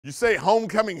You say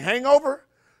homecoming hangover?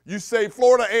 You say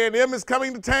Florida A&M is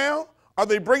coming to town? Are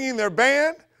they bringing their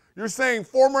band? You're saying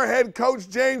former head coach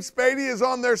James Spady is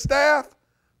on their staff?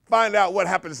 Find out what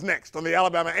happens next on the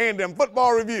Alabama A&M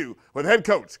Football Review with head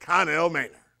coach Connell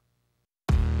Maynor.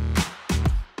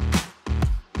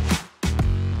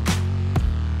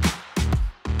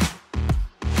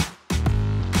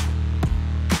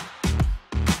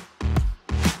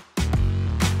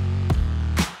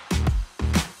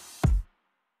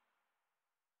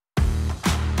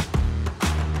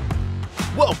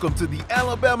 Welcome to the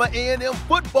Alabama A&M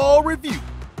Football Review.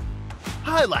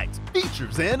 Highlights,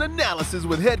 features, and analysis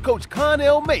with head coach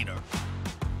Connell Maynor.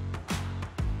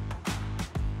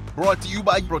 Brought to you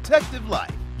by Protective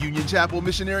Life, Union Chapel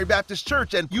Missionary Baptist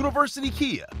Church, and University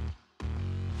Kia.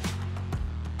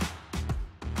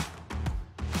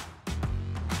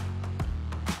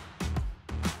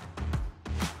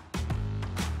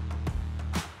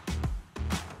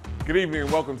 Good evening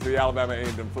and welcome to the Alabama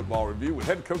A&M Football Review with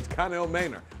head coach Connell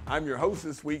Maynor. I'm your host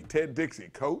this week, Ted Dixie.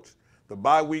 Coach, the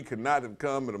bye week could not have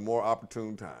come at a more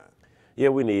opportune time. Yeah,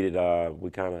 we need it. We're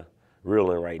kind of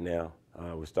reeling right now.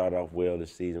 We started off well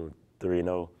this season with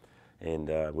 3-0, and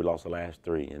we lost the last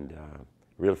three. And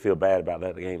really feel bad about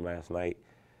that game last night.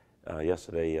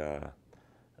 Yesterday,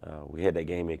 we had that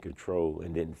game in control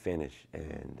and didn't finish.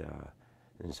 And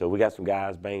so we got some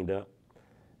guys banged up.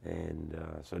 And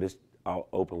so this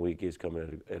open week is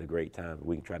coming at a great time.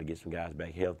 We can try to get some guys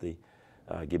back healthy,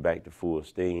 get back to full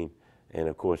steam. And,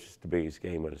 of course, it's the biggest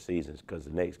game of the season because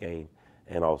the next game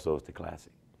and also it's the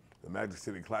Classic. The Magic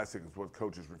City Classic is what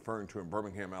Coach is referring to in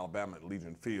Birmingham, Alabama at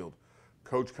Legion Field.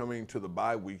 Coach, coming to the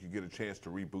bye week, you get a chance to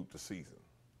reboot the season.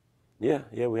 Yeah,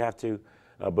 we have to,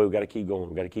 but we've got to keep going.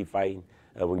 We've got to keep fighting.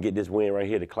 We can get this win right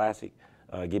here, the Classic,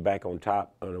 get back on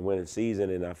top on the winning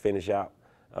season and finish out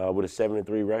with a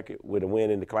 7-3 record with a win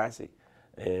in the Classic,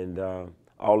 and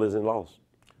all isn't lost.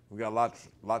 We've got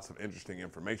lots of interesting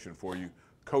information for you.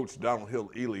 Coach Donald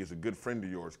Hill-Ely is a good friend of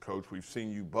yours, Coach. We've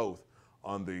seen you both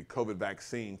on the COVID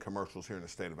vaccine commercials here in the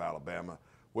state of Alabama.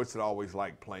 What's it always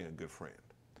like playing a good friend?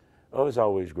 Oh, it's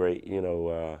always great,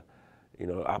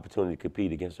 opportunity to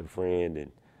compete against a friend.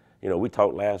 And, we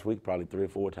talked last week probably 3 or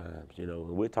 4 times, and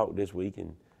we'll talk this week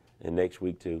and next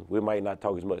week too. We might not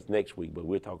talk as much next week, but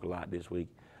we'll talk a lot this week.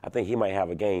 I think he might have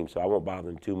a game, so I won't bother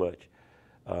him too much.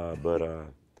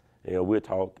 We'll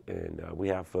talk and we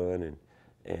have fun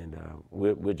and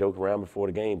we'll joke around before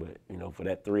the game, but, for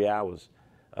that 3 hours,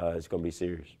 it's going to be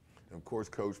serious. And of course,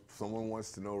 Coach, someone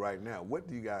wants to know right now, what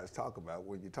do you guys talk about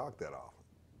when you talk that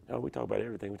often? We talk about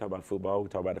everything. We talk about football. We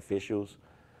talk about officials.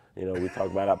 We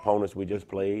talk about our opponents we just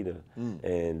played,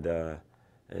 and then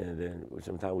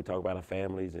sometimes we talk about our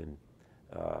families. And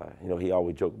he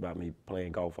always joked about me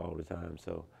playing golf all the time.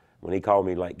 So when he called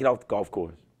me, like, get off the golf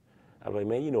course, I was like,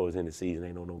 man, it's in the season.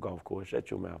 Ain't no golf course.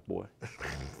 Shut your mouth, boy.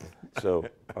 So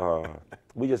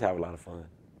we just have a lot of fun.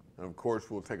 And of course,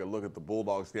 we'll take a look at the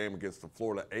Bulldogs game against the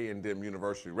Florida A&M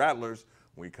University Rattlers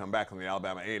when we come back on the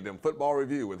Alabama A&M Football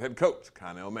Review with head coach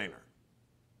Connell Maynor.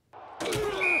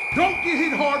 Don't get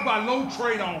hit hard by low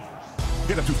trade offers.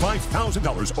 Get up to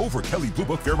 $5,000 over Kelley Blue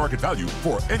Book fair market value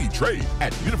for any trade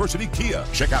at University Kia.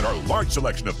 Check out our large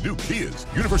selection of new Kias.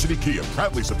 University Kia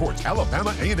proudly supports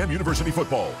Alabama A&M University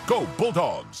football. Go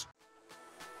Bulldogs!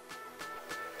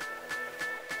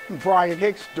 Brian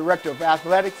Hicks, Director of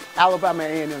Athletics, Alabama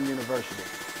A&M University.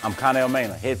 I'm Connell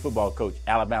Maynor, Head Football Coach,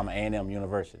 Alabama A&M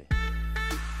University.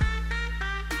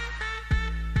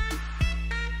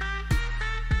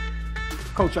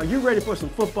 Coach, are you ready for some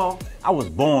football? I was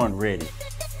born ready.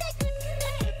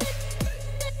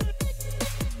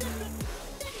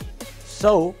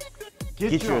 So,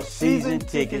 get your season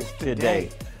tickets today.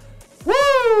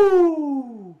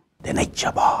 Woo! The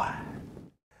Nature Boy.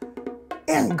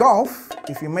 In golf,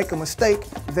 if you make a mistake,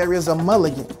 there is a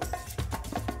mulligan.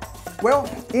 Well,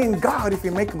 in God, if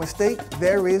you make a mistake,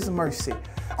 there is mercy.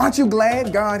 Aren't you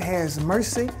glad God has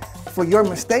mercy for your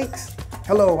mistakes?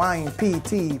 Hello, I am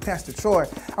PT, Pastor Troy.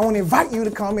 I want to invite you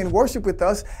to come and worship with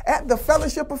us at the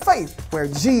Fellowship of Faith, where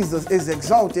Jesus is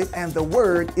exalted and the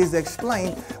Word is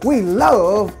explained. We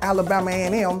love Alabama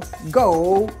A&M.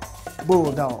 Go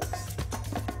Bulldogs!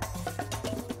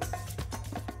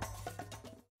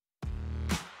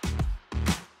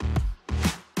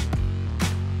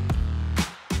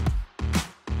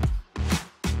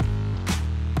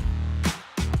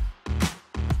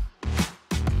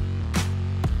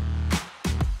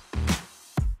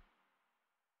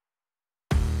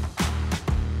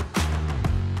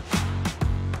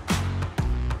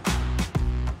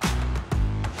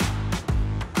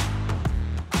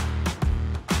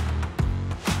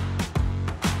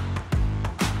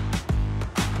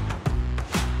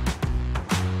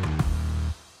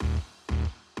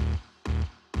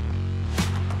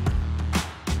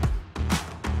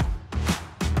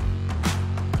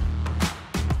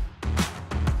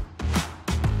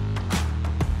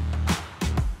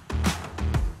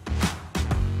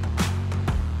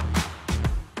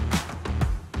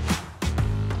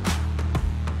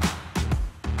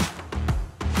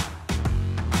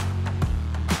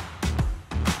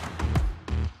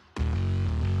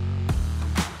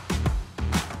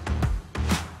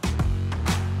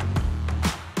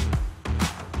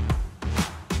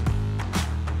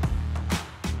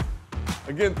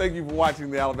 Again, thank you for watching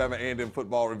the Alabama A&M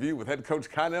Football Review with head coach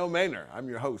Connell Maynor. I'm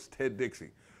your host, Ted Dixie.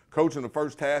 Coach, in the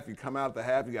first half, you come out at the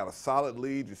half, you got a solid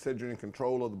lead. You said you're in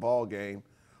control of the ball game.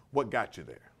 What got you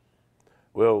there?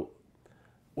 Well,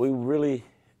 we really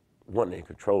wasn't in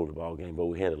control of the ball game, but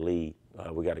we had a lead.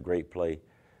 We got a great play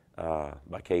by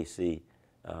KC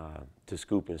to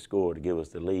scoop and score to give us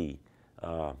the lead.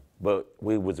 But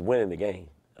we was winning the game.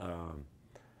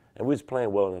 And we was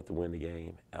playing well enough to win the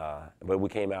game. But we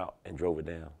came out and drove it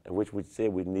down, and which we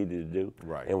said we needed to do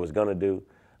and was going to do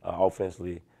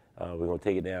offensively. We're going to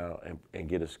take it down and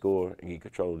get a score and get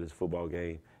control of this football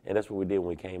game. And that's what we did when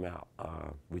we came out.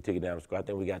 We took it down to score. I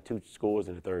think we got 2 scores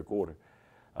in the third quarter,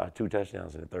 2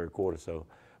 touchdowns in the third quarter. So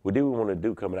we did what we wanted to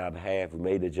do coming out of the half. We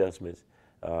made the adjustments,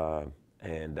 and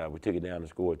we took it down and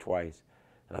scored twice.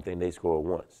 And I think they scored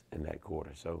once in that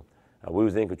quarter. So we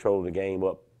was in control of the game,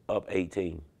 up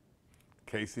 18.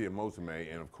 KC and Mosame,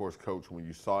 and of course, Coach, when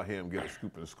you saw him get a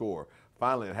scoop and score,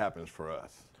 finally it happens for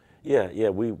us. Yeah,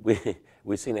 we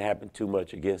seen it happen too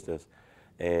much against us,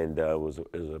 and it was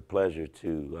a pleasure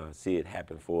to see it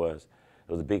happen for us.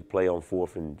 It was a big play on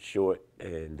 4th and short,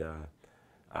 and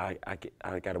I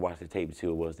got to watch the tape to see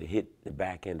what it was to hit the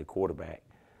back end of the quarterback,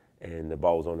 and the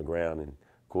ball was on the ground. And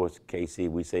of course, KC,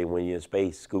 we say when you're in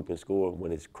space, scoop and score.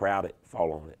 When it's crowded,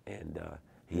 fall on it, and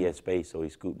he had space, so he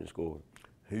scooped and scored.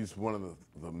 He's one of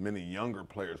the many younger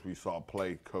players we saw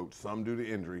play, Coach, some due to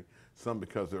injury, some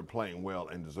because they're playing well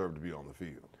and deserve to be on the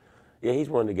field. Yeah, he's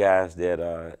one of the guys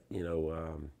that,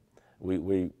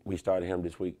 we started him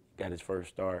this week, got his first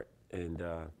start, and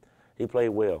he played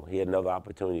well. He had another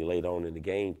opportunity late on in the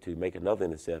game to make another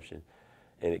interception,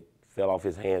 and it fell off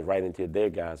his hands right into their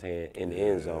guy's hand in the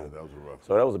end zone. That was a rough.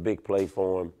 So that was a big play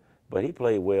for him, but he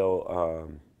played well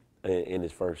in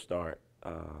his first start.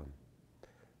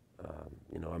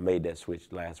 I made that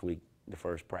switch last week, the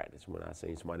first practice, when I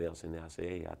seen somebody else in there. I said,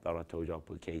 hey, I thought I told y'all to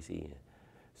put Casey in.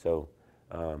 So,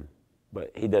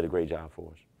 but he did a great job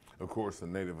for us. Of course, the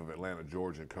native of Atlanta,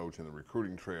 Georgia, Coach, and the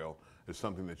recruiting trail is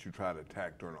something that you try to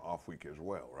attack during the off week as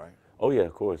well, right? Oh yeah,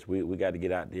 of course. We got to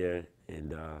get out there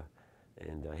and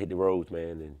hit the roads,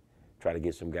 man, and try to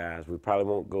get some guys. We probably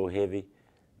won't go heavy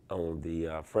on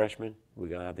the freshmen. We're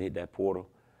gonna have to hit that portal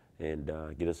and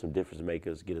get us some difference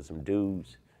makers, get us some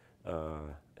dudes.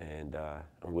 And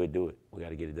we'll do it. We got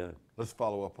to get it done. Let's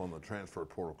follow up on the transfer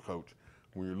portal, Coach.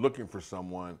 When you're looking for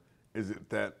someone, is it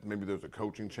that maybe there's a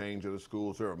coaching change at a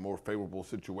school? Is there a more favorable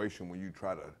situation when you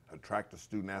try to attract a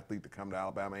student athlete to come to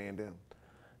Alabama A&M?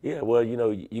 Yeah, well,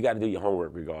 you got to do your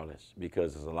homework regardless,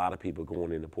 because there's a lot of people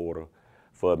going in the portal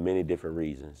for many different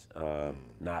reasons.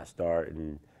 Not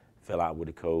starting, fell out with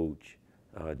the coach,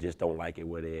 just don't like it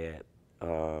where they're at.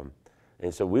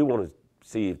 And so we want to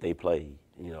see if they played.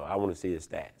 I want to see his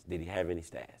stats. Did he have any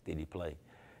stats? Did he play?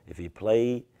 If he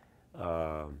played,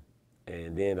 and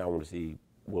then I want to see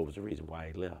what was the reason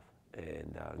why he left,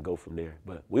 and go from there.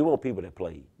 But we want people that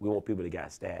played. We want people that got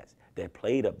stats, that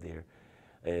played up there,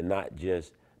 and not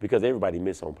just because everybody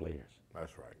miss on players.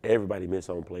 That's right. Everybody miss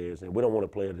on players, and we don't want a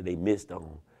player that they missed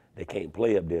on that can't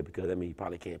play up there, because he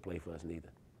probably can't play for us neither.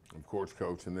 Of course,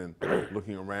 Coach. And then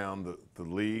looking around the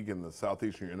league in the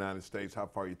southeastern United States, how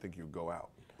far you think you'll go out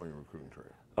on your recruiting trail?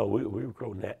 Oh, we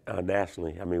recruit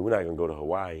nationally. We're not going to go to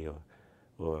Hawaii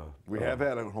or we have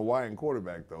had a Hawaiian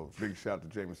quarterback, though. Big shout to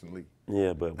Jameson Lee.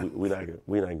 Yeah, but we're not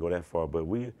going to go that far. But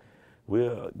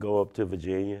we'll go up to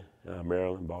Virginia,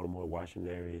 Maryland, Baltimore,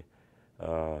 Washington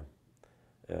area.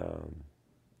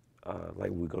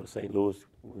 Like we go to St. Louis,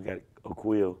 we got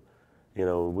Oquil.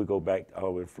 We go back all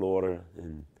the way to Florida,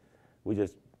 and we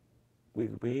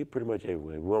pretty much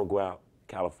everywhere. We won't go out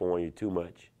California too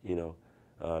much,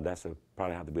 That's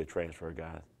probably have to be a transfer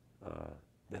guy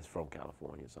that's from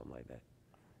California or something like that.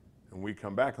 And we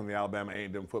come back on the Alabama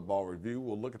A&M Football Review.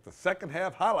 We'll look at the second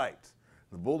half highlights.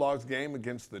 The Bulldogs game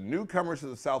against the newcomers to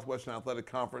the Southwestern Athletic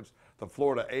Conference, the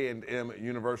Florida A&M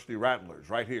University Rattlers,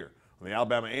 right here on the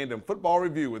Alabama A&M Football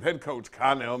Review with head coach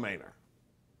Connell Maynor.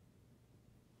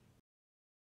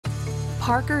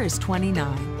 Parker is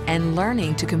 29 and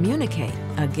learning to communicate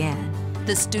again.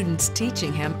 The students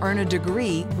teaching him earn a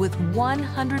degree with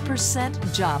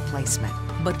 100% job placement.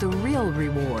 But the real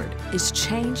reward is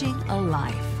changing a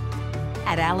life.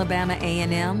 At Alabama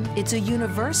A&M, it's a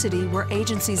university where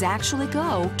agencies actually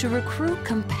go to recruit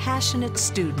compassionate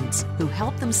students who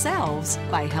help themselves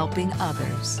by helping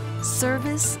others.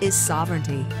 Service is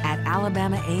sovereignty at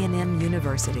Alabama A&M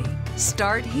University.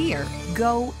 Start here,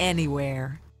 go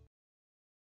anywhere.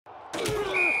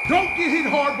 Don't get hit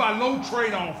hard by low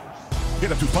trade offers.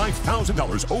 Get up to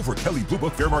 $5,000 over Kelley Blue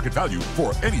Book fair market value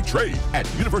for any trade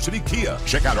at University Kia.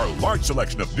 Check out our large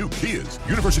selection of new Kias.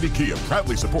 University Kia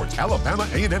proudly supports Alabama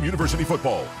A&M University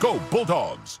football. Go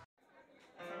Bulldogs!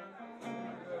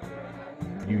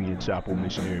 Union Chapel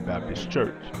Missionary Baptist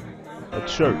Church, a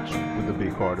church with a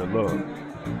big heart of love.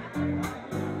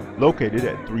 Located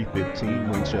at 315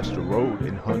 Winchester Road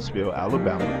in Huntsville,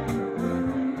 Alabama.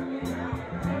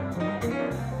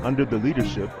 Under the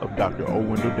leadership of Dr. O.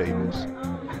 Wendell Davis.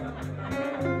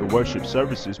 The worship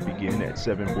services begin at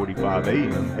 7:45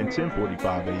 a.m. and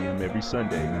 10:45 a.m. every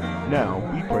Sunday. Now,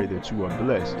 we pray that you are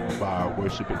blessed by our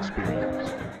worship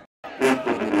experience.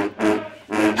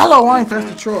 Hello, I'm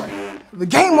Pastor Troy. The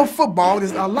game of football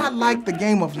is a lot like the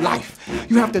game of life.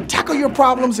 You have to tackle your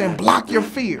problems and block your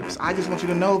fears. I just want you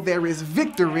to know there is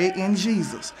victory in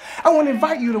Jesus. I want to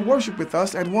invite you to worship with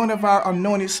us at one of our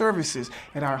anointed services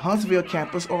at our Huntsville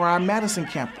campus or our Madison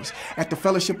campus. At the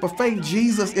Fellowship of Faith,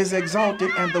 Jesus is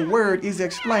exalted and the word is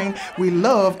explained. We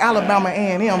love Alabama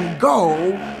A&M.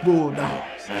 Go Bulldogs!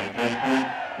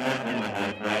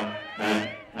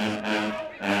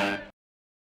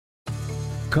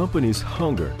 Companies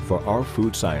hunger for our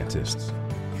food scientists.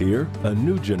 Here, a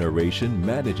new generation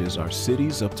manages our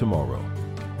cities of tomorrow.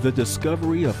 The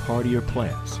discovery of hardier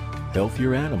plants,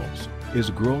 healthier animals, is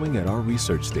growing at our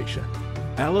research station,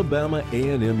 Alabama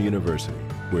A&M University,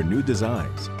 where new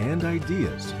designs and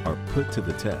ideas are put to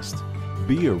the test.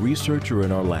 Be a researcher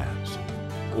in our labs,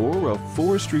 or a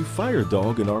forestry fire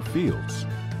dog in our fields.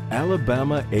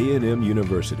 Alabama A&M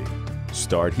University.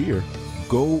 Start here,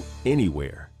 go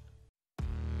anywhere.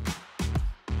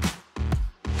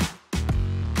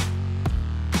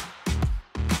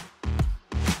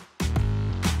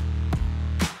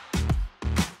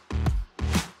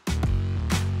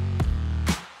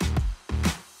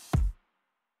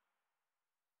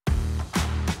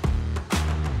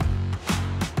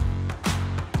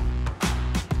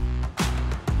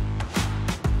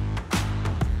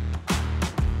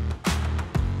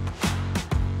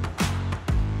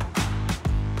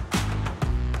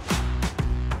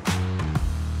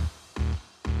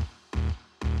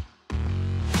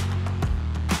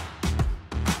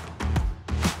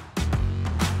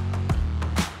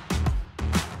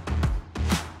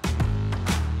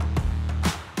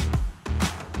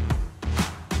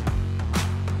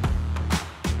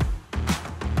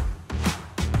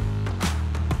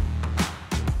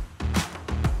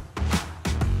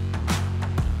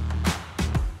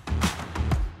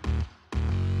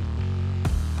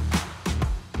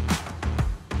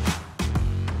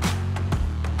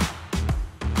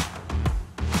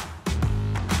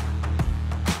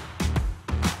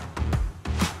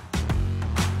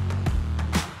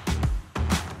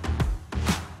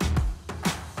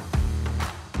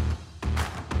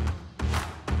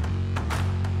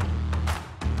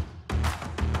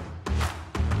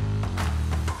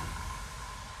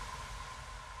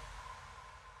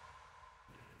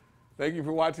 Thank you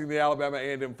for watching the Alabama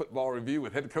A&M Football Review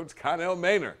with head coach Connell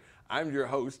Maynor. I'm your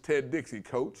host, Ted Dixie.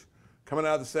 Coach, coming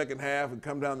out of the second half and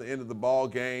come down the end of the ball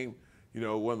game, you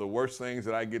know, one of the worst things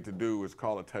that I get to do is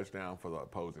call a touchdown for the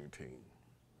opposing team.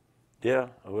 Yeah,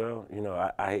 well, you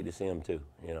know, I hate to see them too,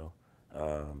 you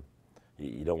know.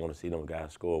 You don't want to see them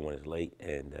guys score when it's late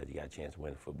and you got a chance to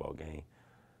win a football game.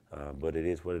 But it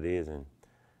is what it is, and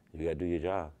you got to do your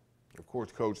job. Of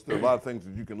course, Coach, there are a lot of things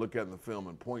that you can look at in the film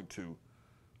and point to,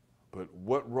 but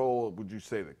what role would you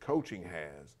say that coaching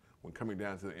has when coming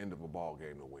down to the end of a ball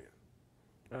game to win?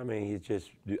 I mean,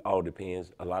 it all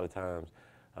depends. A lot of times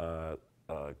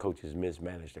coaches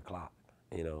mismanage the clock,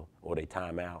 you know, or they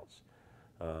timeouts.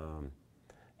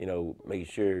 You know, making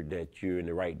sure that you're in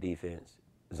the right defense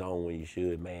zone when you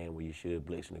should, man when you should,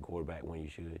 blitzing the quarterback when you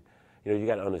should. You know, you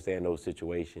got to understand those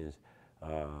situations,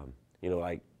 you know,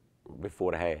 like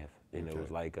before the half. You know, it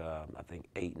was like, I think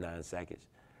 8-9 seconds.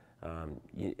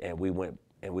 And we went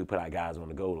and we put our guys on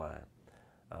the goal line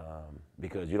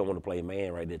because you don't want to play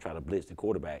man right there, try to blitz the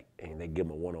quarterback, and they give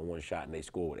them a one-on-one shot and they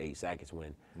score with 8 seconds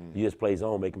when you just play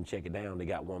zone, make them check it down. They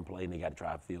got one play and they got to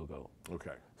try a field goal.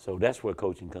 Okay. So that's where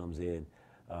coaching comes in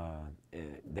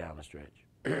down the stretch.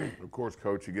 Of course,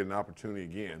 Coach, you get an opportunity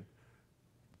again.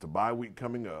 The bye week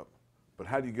coming up, but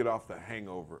how do you get off the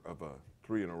hangover of a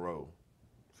 3-in-a-row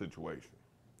situation?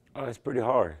 Oh, it's pretty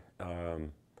hard.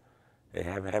 It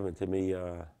happened to me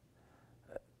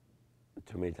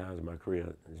too many times in my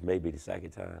career. It's maybe the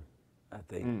second time, I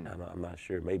think. I'm not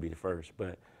sure, maybe the first.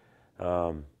 But, you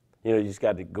know, you just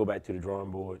got to go back to the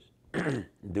drawing boards,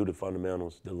 do the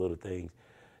fundamentals, the little things,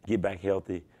 get back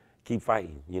healthy, keep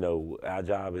fighting. You know, our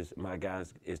job is, my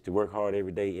guys, is to work hard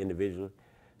every day individually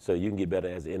So you can get better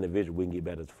as an individual, we can get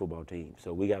better as a football team.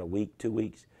 So we got a week, 2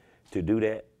 weeks to do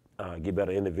that, get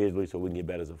better individually so we can get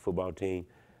better as a football team,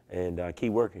 and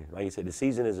keep working. Like I said, the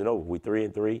season isn't over. We're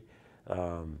 3-3.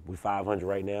 We're 500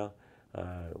 right now.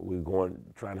 We're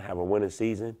trying to have a winning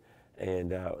season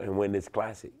and win this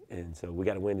classic. And so we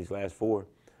got to win these last 4.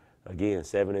 Again,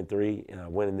 7-3,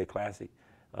 winning the classic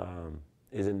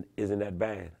isn't that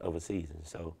bad of a season.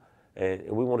 So, and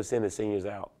we want to send the seniors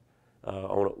out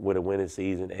with a winning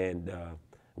season and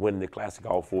winning the classic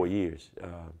all 4 years.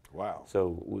 Wow.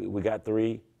 So we got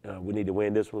 3. We need to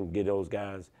win this one, get those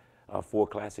guys 4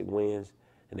 classic wins,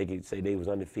 and they could say they was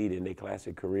undefeated in their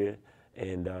classic career,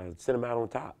 and send them out on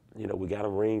top. You know, we got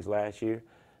them rings last year,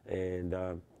 and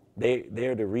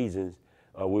they're the reasons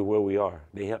we're where we are.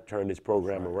 They helped turn this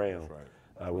program around.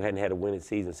 That's right. We hadn't had a winning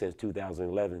season since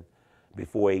 2011,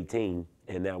 before 18,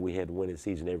 and now we had a winning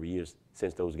season every year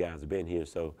since those guys have been here.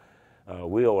 So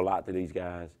we owe a lot to these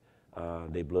guys.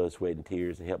 They blood, sweat, and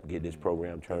tears, and helped get this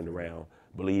program turned around,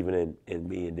 believing in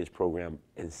me and this program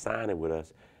and signing with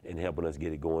us and helping us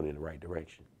get it going in the right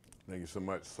direction. Thank you so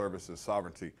much. Service is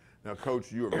sovereignty. Now,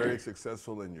 Coach, you are very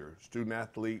successful in your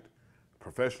student-athlete,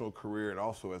 professional career, and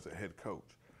also as a head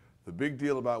coach. The big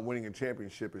deal about winning a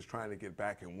championship is trying to get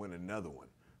back and win another one.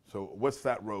 So what's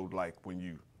that road like when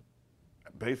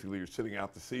you're sitting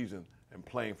out the season and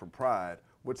playing for pride?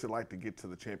 What's it like to get to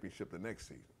the championship the next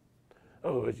season?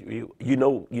 Oh, you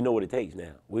know what it takes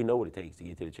now. We know what it takes to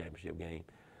get to the championship game,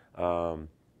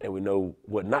 and we know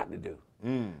what not to do.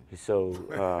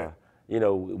 So, you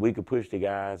know, we could push the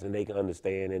guys, and they can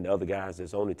understand, and the other guys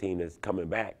that's on the team that's coming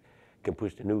back can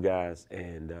push the new guys,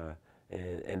 and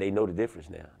they know the difference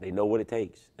now. They know what it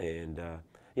takes, and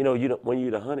you know, when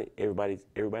you're the 100, everybody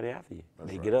after you. That's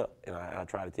they right. Get up, and I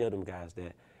try to tell them guys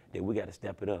that we got to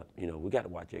step it up. You know, we got to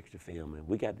watch extra film, and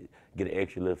we got to get an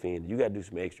extra lift in. You got to do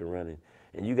some extra running,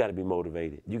 and you got to be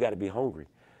motivated. You got to be hungry.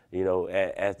 You know,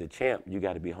 as the champ, you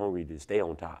got to be hungry to stay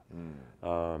on top.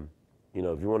 You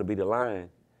know, if you want to be the lion,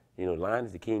 you know, the lion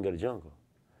is the king of the jungle.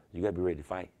 You got to be ready to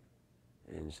fight.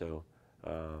 And so,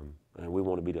 and we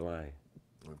want to be the lion.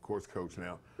 Of course, Coach.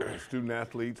 Now, the student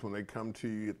athletes, when they come to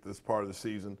you at this part of the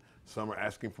season, some are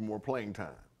asking for more playing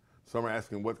time. Some are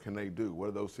asking what can they do. What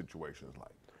are those situations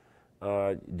like?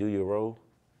 Do your role.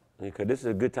 Because this is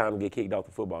a good time to get kicked off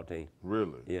the football team.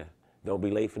 Really? Yeah. Don't be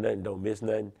late for nothing. Don't miss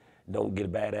nothing. Don't get a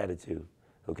bad attitude.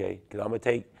 Okay? Because I'm going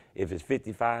to take, if it's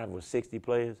 55 or 60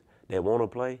 players that want to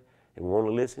play and want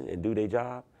to listen and do their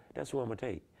job, that's who I'm going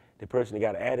to take. The person that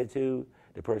got an attitude,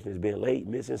 the person that's been late,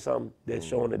 missing something, that's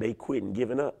showing that they quit and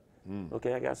giving up.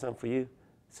 Okay, I got something for you.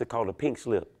 It's called a pink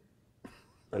slip.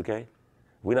 Okay?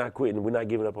 We're not quitting. We're not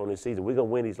giving up on this season. We're going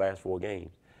to win these last 4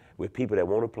 games with people that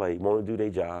want to play, want to do their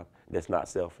job, that's not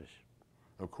selfish.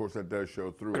 Of course, that does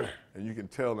show through. And you can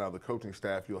tell now the coaching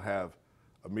staff, you'll have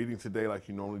a meeting today like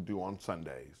you normally do on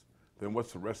Sundays. Then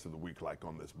what's the rest of the week like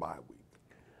on this bye week?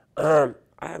 I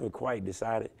haven't quite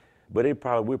decided, but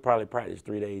we'll probably practice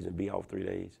 3 days and be off 3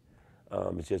 days.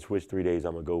 It's just which 3 days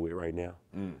I'm gonna go with right now.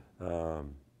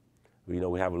 You know,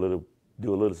 we have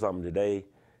do a little something today.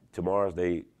 Tomorrow's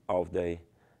the off day,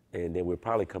 and then we'll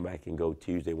probably come back and go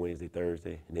Tuesday, Wednesday,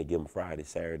 Thursday, and then give them Friday,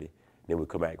 Saturday. Then we'll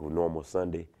come back with normal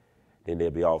Sunday. Then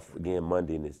they'll be off again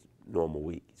Monday in this normal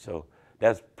week. So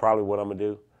that's probably what I'm gonna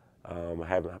do. I'm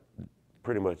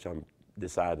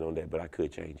decided on that, but I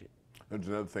could change it. There's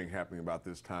another thing happening about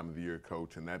this time of the year,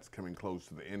 Coach, and that's coming close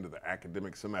to the end of the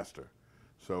academic semester.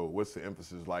 So what's the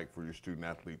emphasis like for your student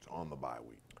athletes on the bye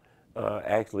week?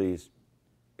 Actually,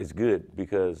 it's good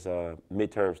because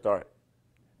midterms start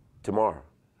tomorrow.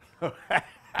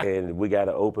 And we got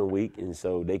an open week, and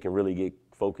so they can really get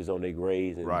focused on their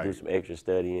grades and do some extra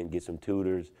studying, get some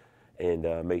tutors, and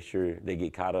make sure they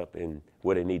get caught up in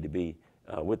where they need to be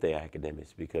with their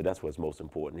academics, because that's what's most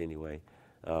important anyway.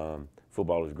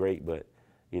 Football is great, but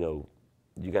you know,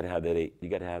 you got to have that. You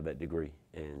got to have that degree,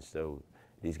 and so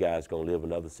these guys gonna live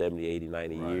another 70, 80,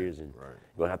 90 years, and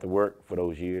gonna have to work for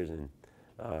those years, and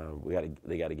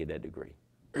they got to get that degree.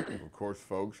 Of course,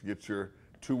 folks, get your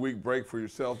 2-week break for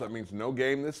yourself. That means no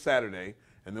game this Saturday,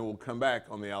 and then we'll come back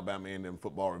on the Alabama A&M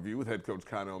Football Review with head coach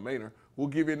Connell Maynor. We'll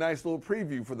give you a nice little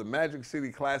preview for the Magic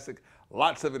City Classic,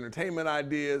 lots of entertainment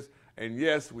ideas, and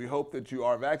yes, we hope that you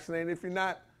are vaccinated. If you're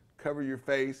not, cover your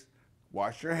face,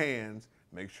 wash your hands,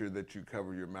 make sure that you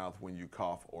cover your mouth when you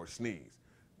cough or sneeze.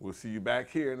 We'll see you back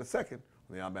here in a second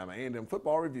on the Alabama A&M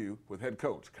Football Review with head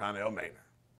coach Connell Maynor.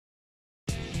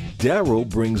 Darryl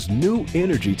brings new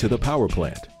energy to the power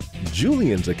plant.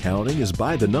 Julian's accounting is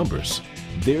by the numbers.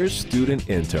 They're student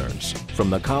interns from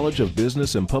the College of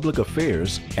Business and Public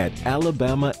Affairs at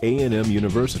Alabama A&M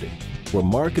University. where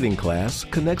marketing class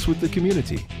connects with the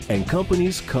community and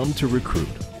companies come to recruit.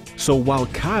 So while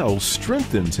Kyle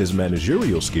strengthens his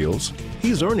managerial skills,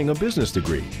 he's earning a business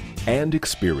degree and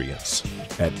experience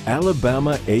at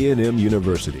Alabama A&M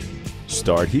University.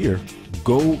 Start here,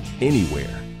 go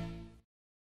anywhere.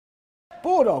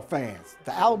 Bulldog fans,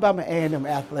 the Alabama A&M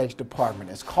Athletics Department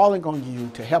is calling on you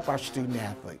to help our student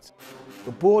athletes.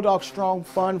 The Bulldog Strong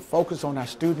Fund focuses on our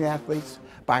student athletes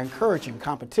by encouraging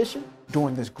competition.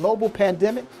 During this global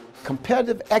pandemic,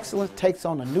 competitive excellence takes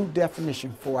on a new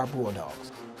definition for our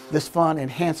Bulldogs. This fund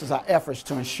enhances our efforts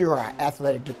to ensure our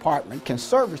athletic department can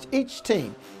service each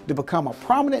team to become a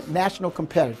prominent national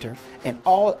competitor in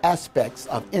all aspects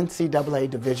of NCAA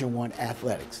Division I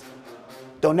athletics.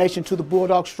 Donation to the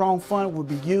Bulldog Strong Fund will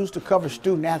be used to cover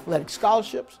student athletic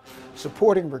scholarships,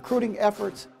 supporting recruiting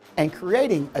efforts, and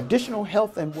creating additional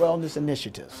health and wellness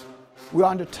initiatives. We're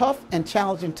under tough and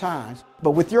challenging times,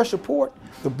 but with your support,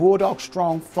 the Bulldog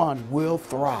Strong Fund will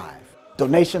thrive.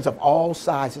 Donations of all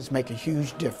sizes make a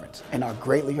huge difference and are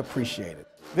greatly appreciated.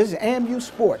 Visit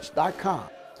amusports.com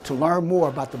to learn more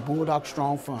about the Bulldog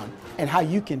Strong Fund and how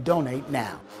you can donate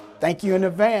now. Thank you in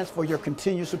advance for your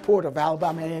continued support of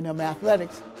Alabama A&M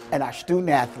Athletics and our student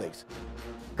athletes.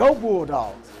 Go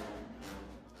Bulldogs!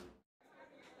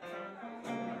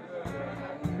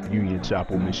 Union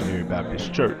Chapel Missionary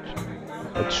Baptist Church,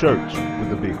 a church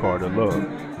with a big heart of love.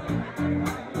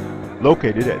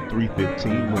 Located at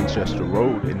 315 Winchester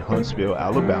Road in Huntsville,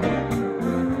 Alabama.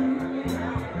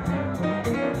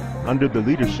 Under the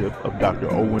leadership of Dr.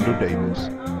 O. Wendell Davis.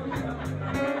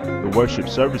 The worship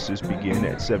services begin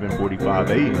at 7:45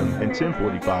 a.m. and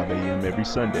 10:45 a.m. every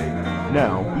Sunday.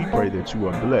 Now, we pray that you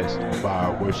are blessed by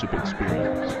our worship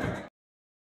experience.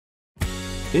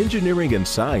 Engineering and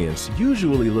science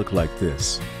usually look like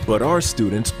this, but our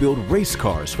students build race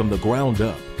cars from the ground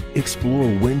up,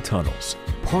 explore wind tunnels,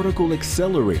 particle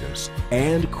accelerators,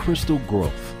 and crystal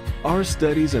growth. Our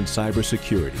studies in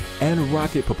cybersecurity and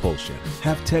rocket propulsion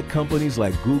have tech companies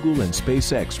like Google and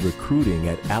SpaceX recruiting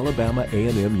at Alabama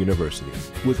A&M University,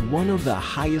 with one of the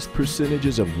highest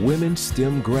percentages of women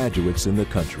STEM graduates in the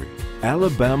country.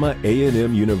 Alabama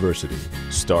A&M University.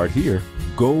 Start here,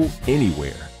 go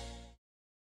anywhere.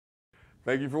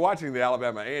 Thank you for watching the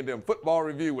Alabama A&M Football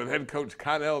Review with head coach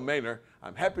Connell Maynor.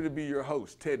 I'm happy to be your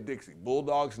host, Ted Dixie.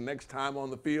 Bulldogs next time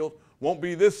on the field won't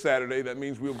be this Saturday. That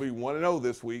means we'll be 1-0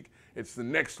 this week. It's the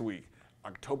next week,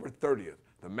 October 30th,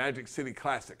 the Magic City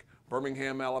Classic,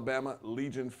 Birmingham, Alabama,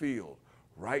 Legion Field.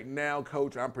 Right now,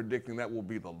 Coach, I'm predicting that will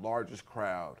be the largest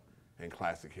crowd in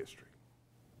Classic history.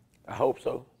 I hope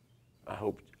so. I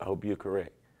hope you're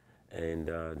correct. And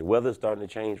the weather's starting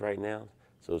to change right now,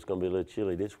 so it's going to be a little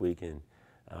chilly this weekend.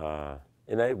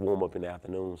 And they warm up in the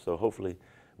afternoon, so hopefully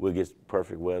we'll get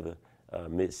perfect weather,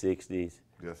 mid-60s,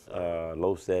 yes,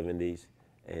 low 70s,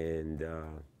 and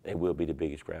we'll be the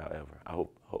biggest crowd ever.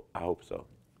 I hope so.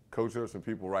 Coach, there are some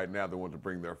people right now that want to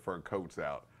bring their fur coats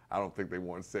out. I don't think they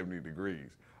want 70 degrees.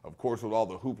 Of course, with all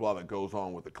the hoopla that goes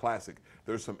on with the Classic,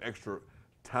 there's some extra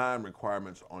time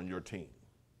requirements on your team.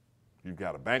 You've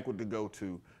got a banquet to go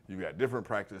to, you've got different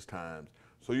practice times,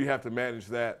 so you have to manage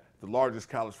that. The largest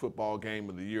college football game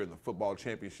of the year in the football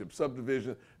championship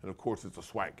subdivision, and of course it's a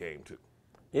SWAC game too.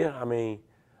 Yeah, I mean,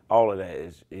 all of that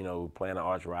is, playing an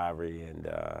arch rivalry, and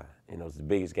it's the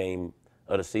biggest game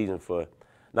of the season for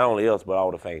not only us but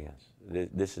all the fans.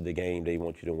 This is the game they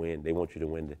want you to win. They want you to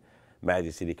win the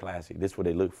Magic City Classic. This is what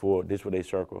they look for. This is what they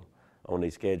circle on their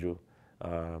schedule.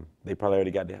 They probably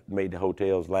already made the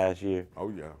hotels last year. Oh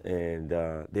yeah. And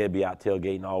they'll be out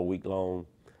tailgating all week long.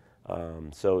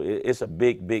 So it's a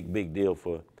big deal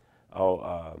for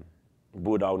all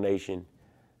Bulldog Nation.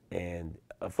 And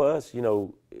for us,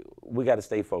 we got to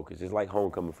stay focused. It's like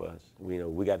homecoming for us.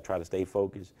 We got to try to stay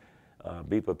focused,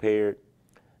 be prepared,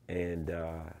 and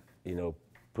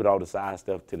put all the side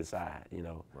stuff to the side.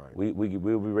 Right. We'll be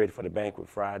ready for the banquet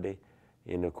Friday,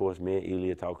 and of course me and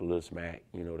Elia talk a little smack.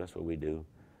 That's what we do,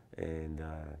 and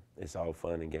it's all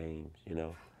fun and games.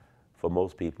 For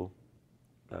most people.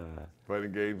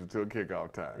 Playing games until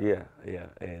kickoff time. Yeah,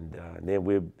 and then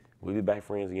we'll be back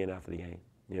friends again after the game.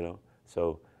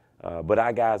 So, but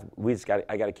our guys,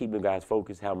 I got to keep them guys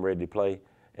focused, have them ready to play,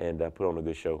 and put on a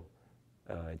good show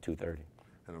at 2:30.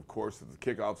 And of course, if the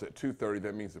kickoff's at 2:30,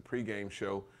 that means the pregame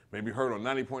show may be heard on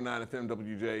 90.9 FM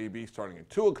WJAB starting at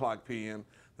 2:00 p.m.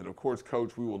 Then, of course,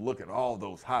 Coach, we will look at all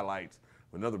those highlights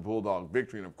of another Bulldog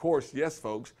victory. And of course, yes,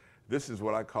 folks, this is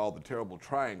what I call the terrible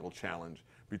triangle challenge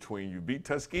between you beat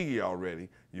Tuskegee already,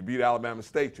 you beat Alabama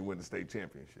State, you win the state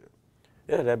championship.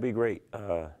 Yeah, that'd be great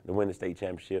to win the state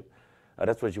championship.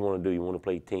 That's what you want to do. You want to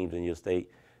play teams in your state,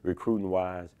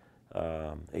 recruiting-wise.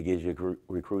 it gives you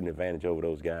a recruiting advantage over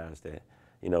those guys that,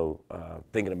 you know,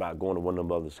 thinking about going to one of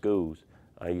them other schools.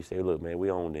 You say, look, man, we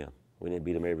own them. We didn't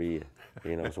beat them every year,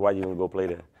 you know. So why you gonna go play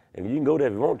there? If you can go there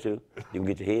if you want to, you can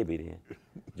get your head beat in,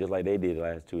 just like they did the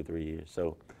last 2 or 3 years.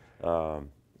 So,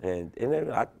 and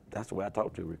then that's the way I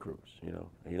talk to recruits. You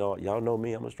know, y'all know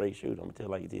me. I'm a straight shooter. I'm gonna tell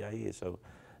like it is. So,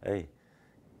 hey,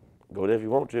 go there if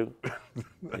you want to.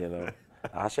 You know,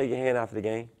 I'll shake your hand after the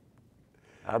game.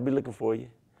 I'll be looking for you.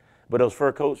 But those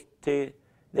fur coats, Ted,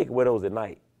 they can wear those at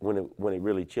night when it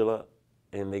really chill up,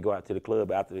 and they go out to the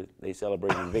club after they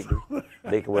celebrate the victory.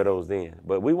 They can wear those then.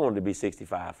 But we want it to be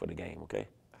 65 for the game, okay?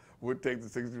 We'll take the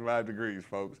 65 degrees,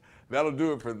 folks. That'll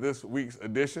do it for this week's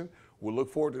edition. We'll look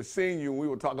forward to seeing you, and we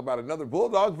will talk about another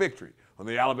Bulldog victory on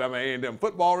the Alabama A&M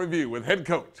Football Review with head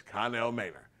coach Connell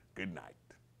Maynor. Good night.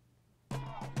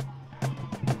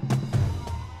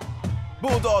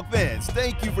 Bulldog fans,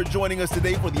 thank you for joining us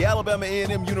today for the Alabama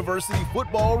A&M University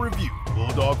Football Review.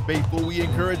 Bulldog faithful, we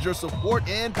encourage your support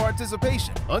and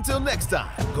participation. Until next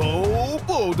time, go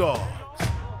Bulldogs!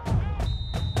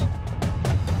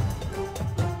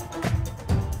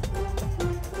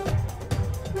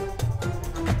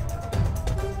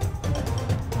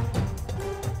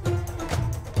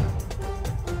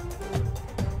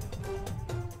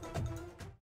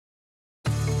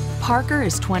 Parker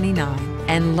is 29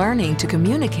 and learning to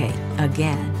communicate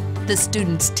again. The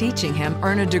students teaching him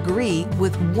earn a degree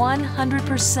with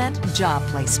 100% job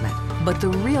placement. But the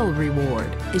real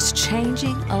reward is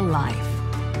changing a life.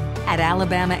 At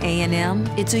Alabama A&M,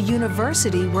 it's a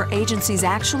university where agencies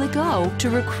actually go to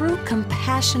recruit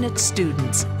compassionate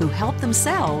students who help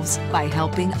themselves by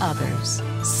helping others.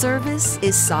 Service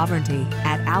is sovereignty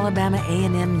at Alabama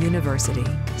A&M University.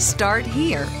 Start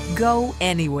here, go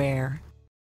anywhere.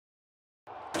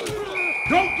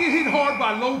 Don't get hit hard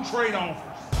by low trade offers.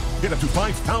 Get up to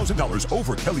 $5,000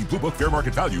 over Kelley Blue Book fair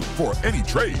market value for any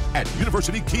trade at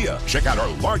University Kia. Check out our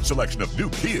large selection of new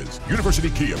Kias. University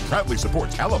Kia proudly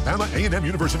supports Alabama A&M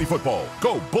University football.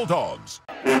 Go Bulldogs!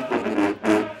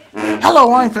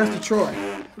 Hello, I'm Pastor Troy.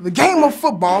 The game of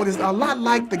football is a lot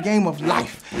like the game of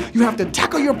life. You have to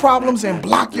tackle your problems and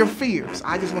block your fears.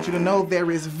 I just want you to know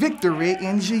there is victory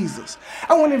in Jesus.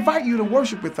 I want to invite you to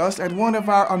worship with us at one of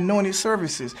our anointed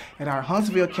services at our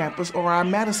Huntsville campus or our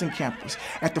Madison campus.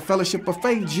 At the Fellowship of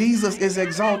Faith, Jesus is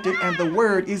exalted and the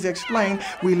word is explained.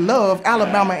 We love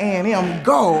Alabama A&M.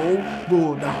 Go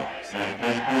Bulldogs!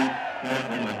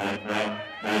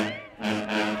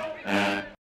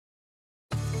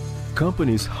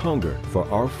 Companies hunger for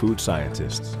our food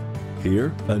scientists.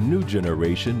 Here, a new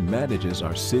generation manages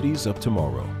our cities of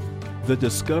tomorrow. The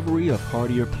discovery of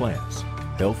hardier plants,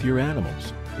 healthier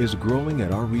animals, is growing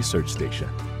at our research station,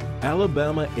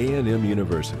 Alabama A&M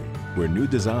University, where new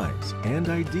designs and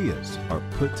ideas are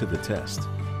put to the test.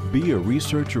 Be a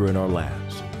researcher in our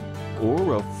labs,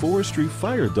 or a forestry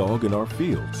fire dog in our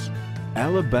fields.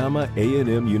 Alabama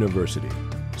A&M University.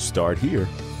 Start here,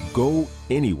 go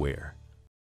anywhere.